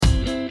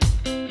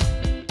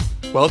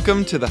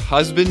Welcome to the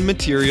Husband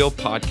Material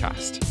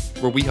Podcast,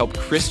 where we help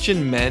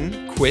Christian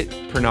men quit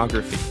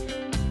pornography.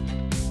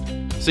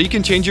 So you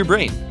can change your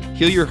brain,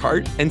 heal your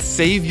heart, and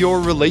save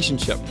your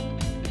relationship.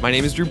 My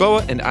name is Drew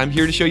Boa, and I'm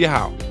here to show you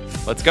how.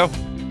 Let's go.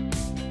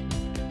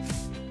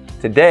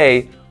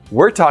 Today,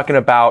 we're talking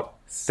about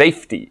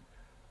safety.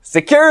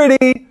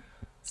 Security,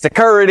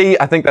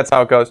 I think that's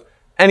how it goes.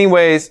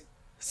 Anyways,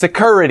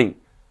 security.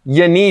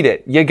 You need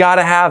it. You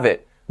gotta have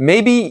it.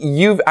 Maybe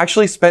you've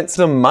actually spent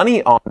some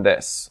money on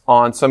this,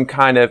 on some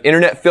kind of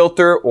internet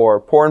filter or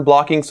porn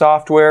blocking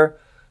software.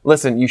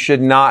 Listen, you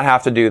should not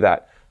have to do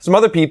that. Some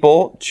other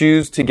people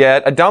choose to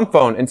get a dumb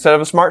phone instead of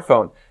a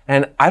smartphone.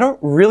 And I don't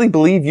really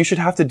believe you should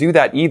have to do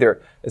that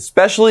either,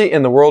 especially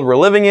in the world we're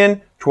living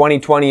in,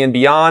 2020 and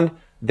beyond.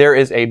 There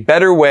is a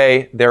better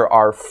way. There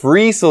are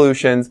free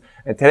solutions.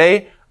 And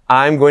today,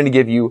 I'm going to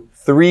give you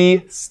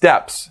 3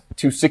 steps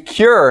to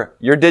secure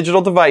your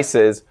digital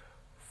devices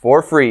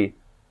for free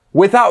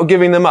without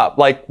giving them up,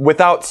 like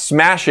without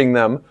smashing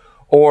them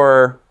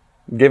or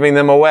giving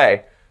them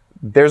away.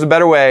 There's a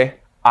better way.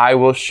 I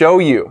will show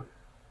you.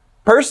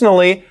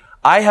 Personally,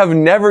 I have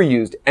never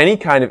used any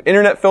kind of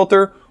internet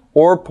filter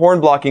or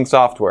porn blocking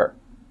software.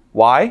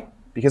 Why?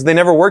 Because they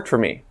never worked for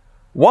me.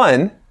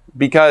 1,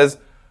 because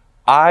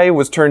I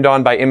was turned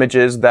on by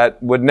images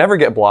that would never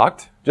get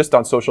blocked, just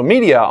on social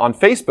media, on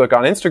Facebook,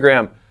 on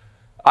Instagram.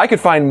 I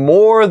could find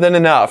more than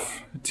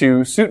enough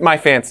to suit my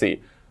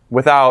fancy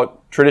without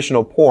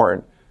traditional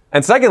porn.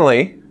 And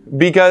secondly,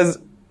 because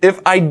if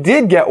I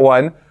did get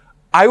one,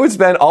 I would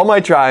spend all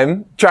my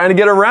time trying to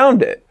get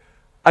around it.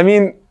 I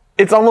mean,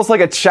 it's almost like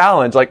a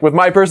challenge. Like with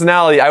my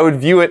personality, I would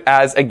view it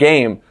as a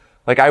game.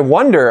 Like I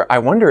wonder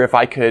if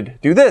I could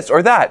do this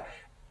or that.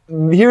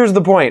 Here's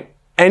the point.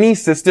 Any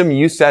system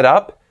you set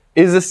up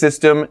is a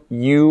system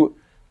you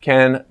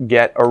can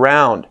get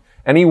around.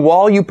 Any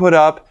wall you put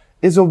up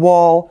is a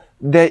wall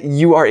that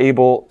you are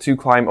able to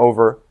climb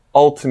over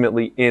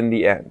ultimately in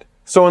the end.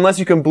 So unless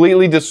you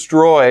completely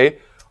destroy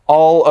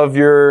all of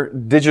your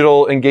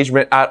digital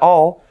engagement at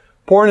all,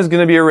 porn is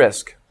going to be a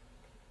risk.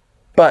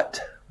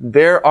 But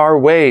there are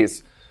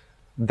ways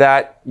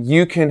that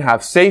you can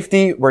have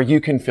safety, where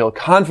you can feel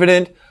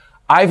confident.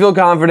 I feel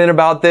confident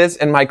about this,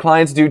 and my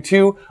clients do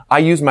too. I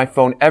use my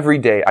phone every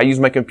day. I use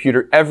my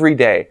computer every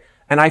day,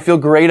 and I feel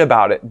great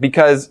about it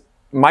because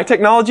my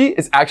technology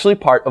is actually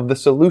part of the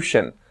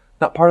solution,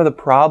 not part of the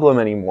problem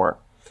anymore.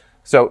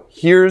 So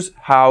here's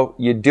how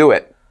you do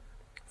it.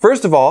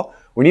 First of all,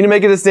 we need to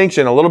make a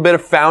distinction, a little bit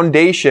of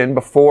foundation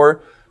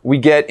before we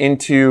get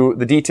into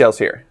the details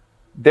here.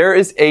 There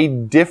is a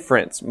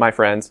difference, my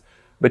friends,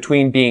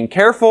 between being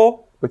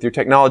careful with your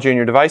technology and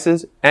your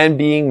devices and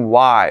being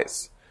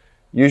wise.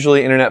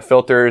 Usually internet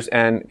filters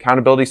and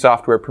accountability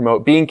software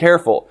promote being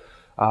careful.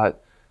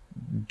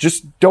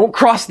 Just don't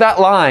cross that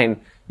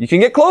line. You can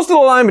get close to the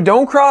line, but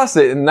don't cross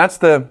it. And that's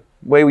the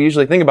way we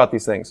usually think about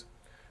these things.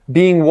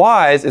 Being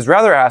wise is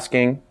rather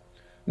asking,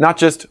 not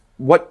just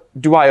what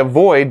do I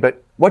avoid,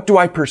 but what do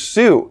I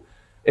pursue?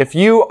 If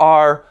you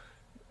are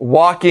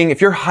walking,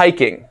 if you're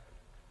hiking,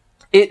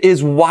 it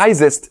is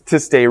wisest to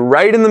stay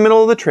right in the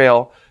middle of the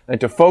trail and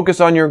to focus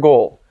on your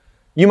goal.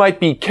 You might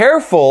be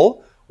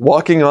careful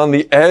walking on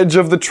the edge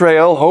of the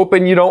trail,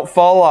 hoping you don't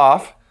fall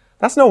off.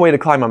 That's no way to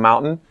climb a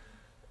mountain.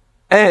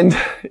 And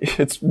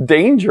it's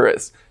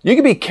dangerous. You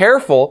can be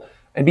careful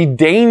and be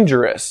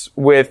dangerous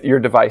with your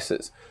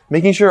devices.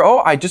 Making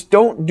sure, I just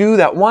don't do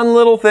that one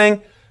little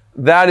thing.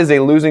 That is a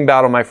losing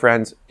battle, my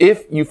friends.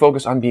 If you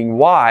focus on being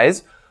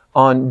wise,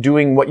 on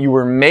doing what you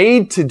were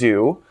made to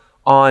do,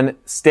 on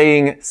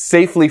staying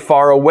safely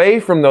far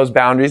away from those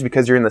boundaries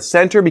because you're in the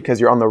center,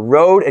 because you're on the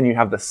road and you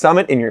have the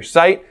summit in your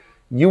sight,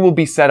 you will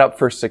be set up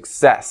for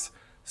success.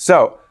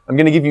 So I'm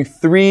going to give you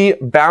 3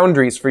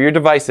 boundaries for your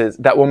devices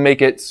that will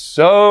make it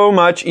so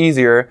much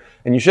easier,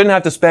 and you shouldn't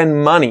have to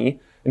spend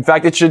money. In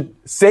fact, it should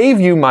save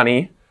you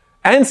money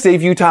and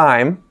save you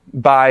time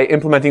by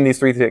implementing these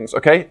 3 things,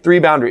 okay? 3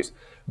 boundaries.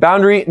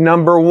 Boundary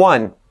number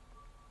 1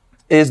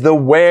 is the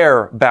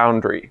where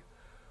boundary.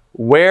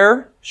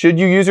 Where should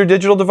you use your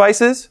digital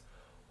devices?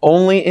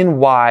 Only in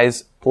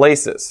wise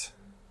places.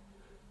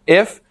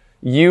 If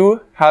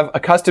you have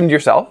accustomed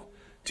yourself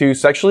to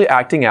sexually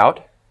acting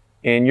out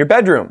in your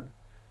bedroom,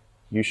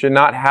 you should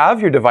not have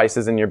your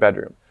devices in your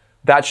bedroom.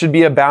 That should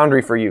be a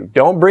boundary for you.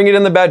 Don't bring it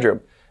in the bedroom.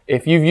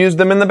 If you've used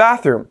them in the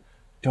bathroom,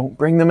 don't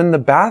bring them in the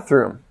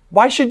bathroom.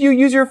 Why should you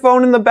use your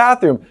phone in the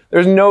bathroom?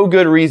 There's no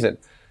good reason.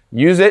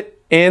 Use it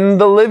in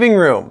the living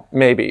room,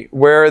 maybe,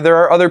 where there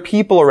are other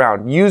people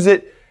around. Use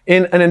it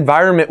in an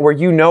environment where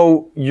you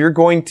know you're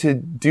going to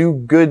do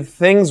good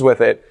things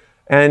with it,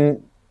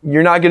 and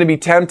you're not going to be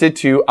tempted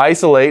to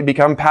isolate,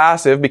 become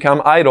passive,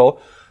 become idle,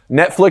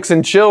 Netflix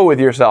and chill with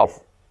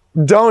yourself.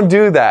 Don't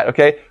do that,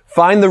 okay?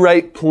 Find the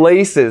right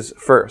places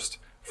first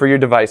for your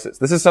devices.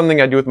 This is something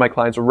I do with my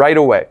clients right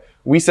away.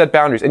 We set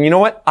boundaries. And you know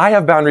what? I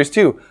have boundaries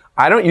too.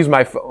 I don't use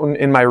my phone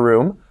in my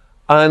room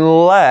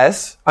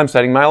unless I'm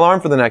setting my alarm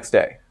for the next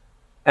day.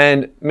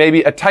 And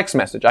maybe a text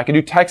message. I can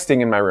do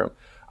texting in my room.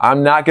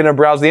 I'm not going to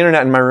browse the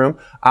internet in my room.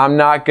 I'm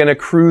not going to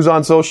cruise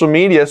on social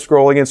media,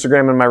 scrolling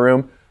Instagram in my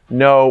room.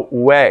 No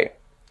way.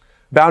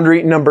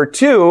 Boundary number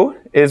 2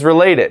 is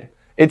related.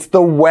 It's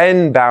the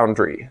when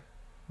boundary.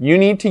 You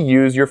need to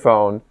use your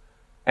phone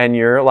and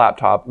your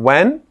laptop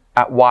when?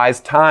 At wise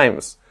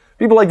times.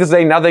 People like to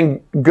say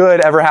nothing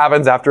good ever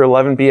happens after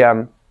 11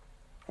 p.m.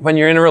 When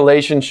you're in a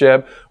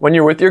relationship, when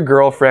you're with your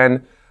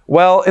girlfriend.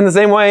 Well, in the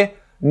same way,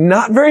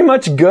 not very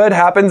much good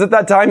happens at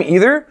that time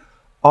either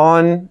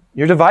on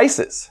your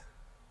devices.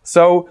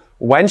 So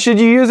when should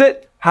you use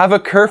it? Have a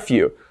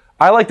curfew.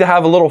 I like to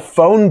have a little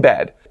phone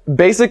bed.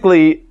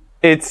 Basically,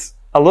 it's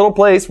a little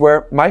place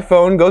where my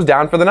phone goes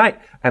down for the night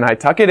and I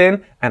tuck it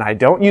in and I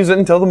don't use it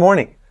until the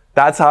morning.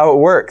 That's how it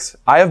works.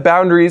 I have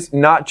boundaries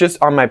not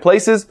just on my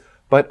places,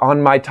 but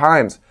on my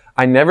times.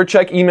 I never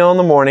check email in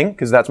the morning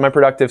because that's my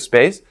productive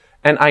space.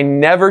 And I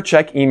never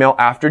check email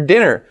after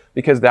dinner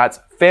because that's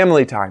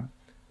family time.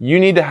 You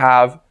need to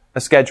have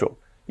a schedule.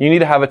 You need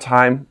to have a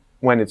time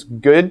when it's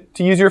good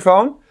to use your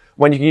phone,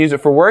 when you can use it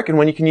for work, and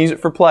when you can use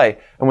it for play.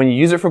 And when you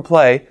use it for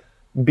play,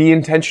 be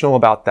intentional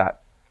about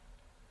that.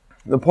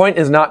 The point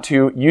is not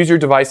to use your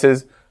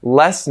devices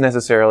less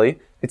necessarily.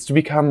 It's to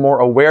become more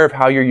aware of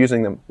how you're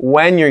using them,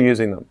 when you're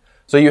using them.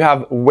 So you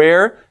have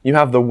where, you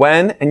have the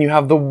when, and you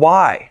have the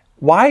why.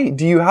 Why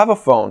do you have a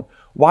phone?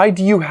 Why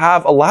do you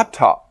have a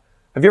laptop?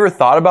 Have you ever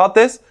thought about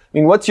this? I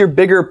mean, what's your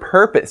bigger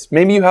purpose?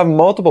 Maybe you have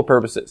multiple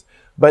purposes,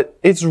 but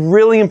it's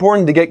really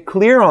important to get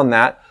clear on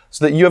that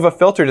so that you have a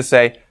filter to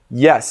say,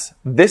 yes,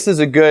 this is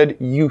a good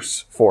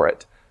use for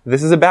it.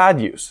 This is a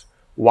bad use.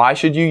 Why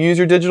should you use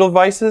your digital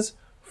devices?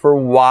 For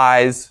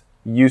wise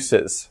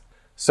uses.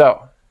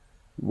 So,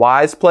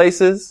 wise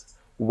places,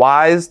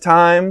 wise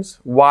times,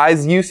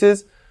 wise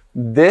uses.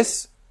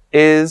 This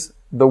is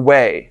the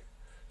way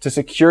to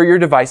secure your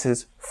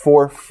devices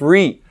for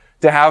free,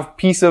 to have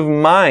peace of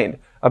mind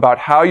about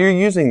how you're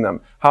using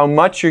them, how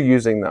much you're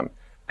using them.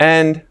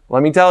 And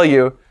let me tell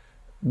you,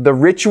 the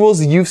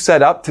rituals you've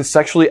set up to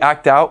sexually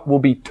act out will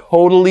be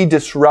totally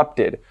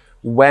disrupted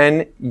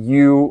when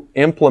you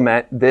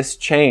implement this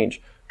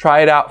change.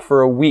 Try it out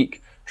for a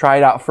week. Try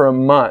it out for a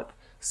month.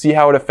 See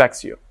how it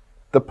affects you.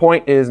 The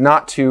point is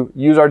not to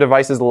use our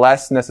devices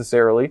less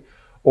necessarily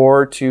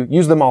or to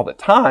use them all the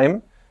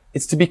time.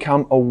 It's to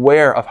become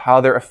aware of how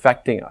they're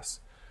affecting us,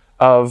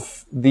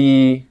 of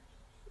the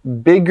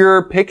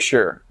bigger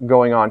picture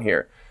going on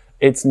here.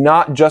 It's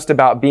not just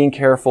about being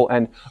careful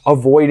and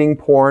avoiding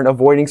porn,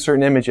 avoiding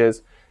certain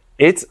images.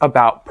 It's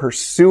about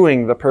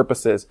pursuing the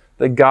purposes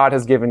that God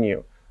has given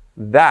you.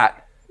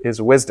 That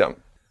is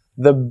wisdom.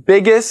 The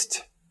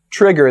biggest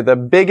trigger, the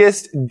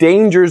biggest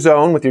danger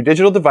zone with your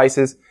digital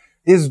devices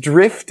is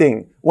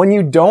drifting. When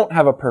you don't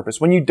have a purpose,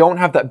 when you don't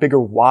have that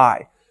bigger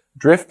why.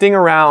 Drifting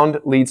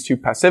around leads to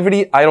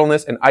passivity,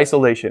 idleness, and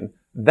isolation.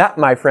 That,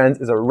 my friends,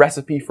 is a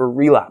recipe for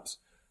relapse.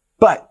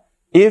 But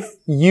if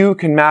you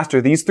can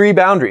master these 3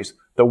 boundaries,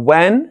 the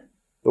when,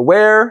 the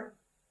where,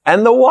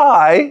 and the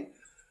why,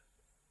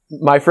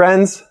 my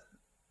friends,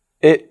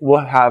 it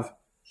will have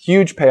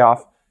huge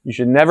payoff. You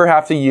should never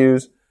have to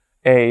use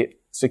a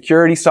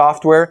security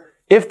software.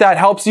 If that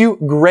helps you,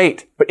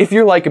 great. But if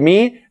you're like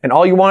me and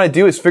all you want to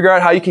do is figure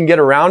out how you can get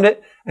around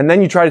it, and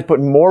then you try to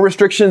put more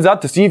restrictions up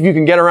to see if you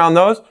can get around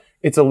those,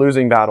 it's a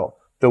losing battle.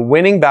 The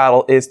winning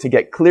battle is to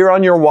get clear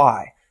on your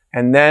why,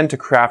 and then to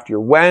craft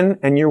your when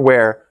and your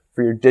where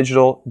for your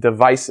digital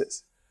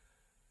devices.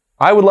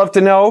 I would love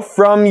to know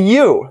from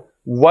you,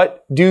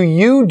 what do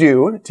you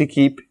do to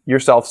keep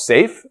yourself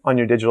safe on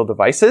your digital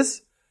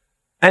devices?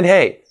 And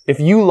hey, if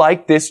you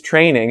like this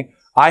training,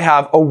 I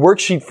have a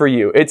worksheet for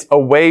you. It's a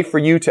way for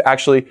you to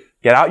actually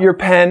get out your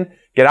pen,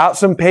 get out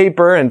some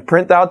paper, and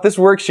print out this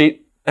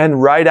worksheet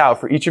and write out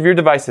for each of your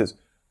devices,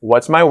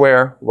 what's my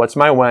where, what's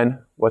my when,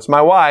 what's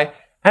my why,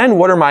 and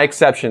what are my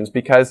exceptions,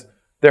 because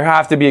there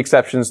have to be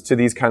exceptions to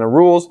these kind of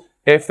rules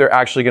if they're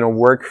actually going to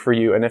work for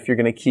you and if you're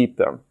going to keep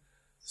them.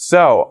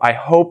 So I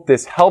hope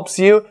this helps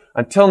you.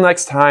 Until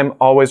next time,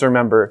 always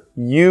remember,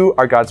 you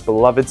are God's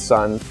beloved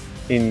Son.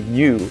 In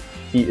you,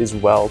 He is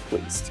well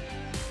pleased.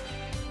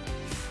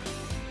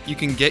 You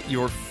can get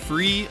your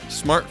free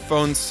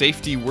smartphone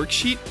safety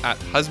worksheet at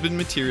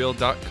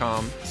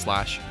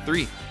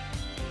husbandmaterial.com/3.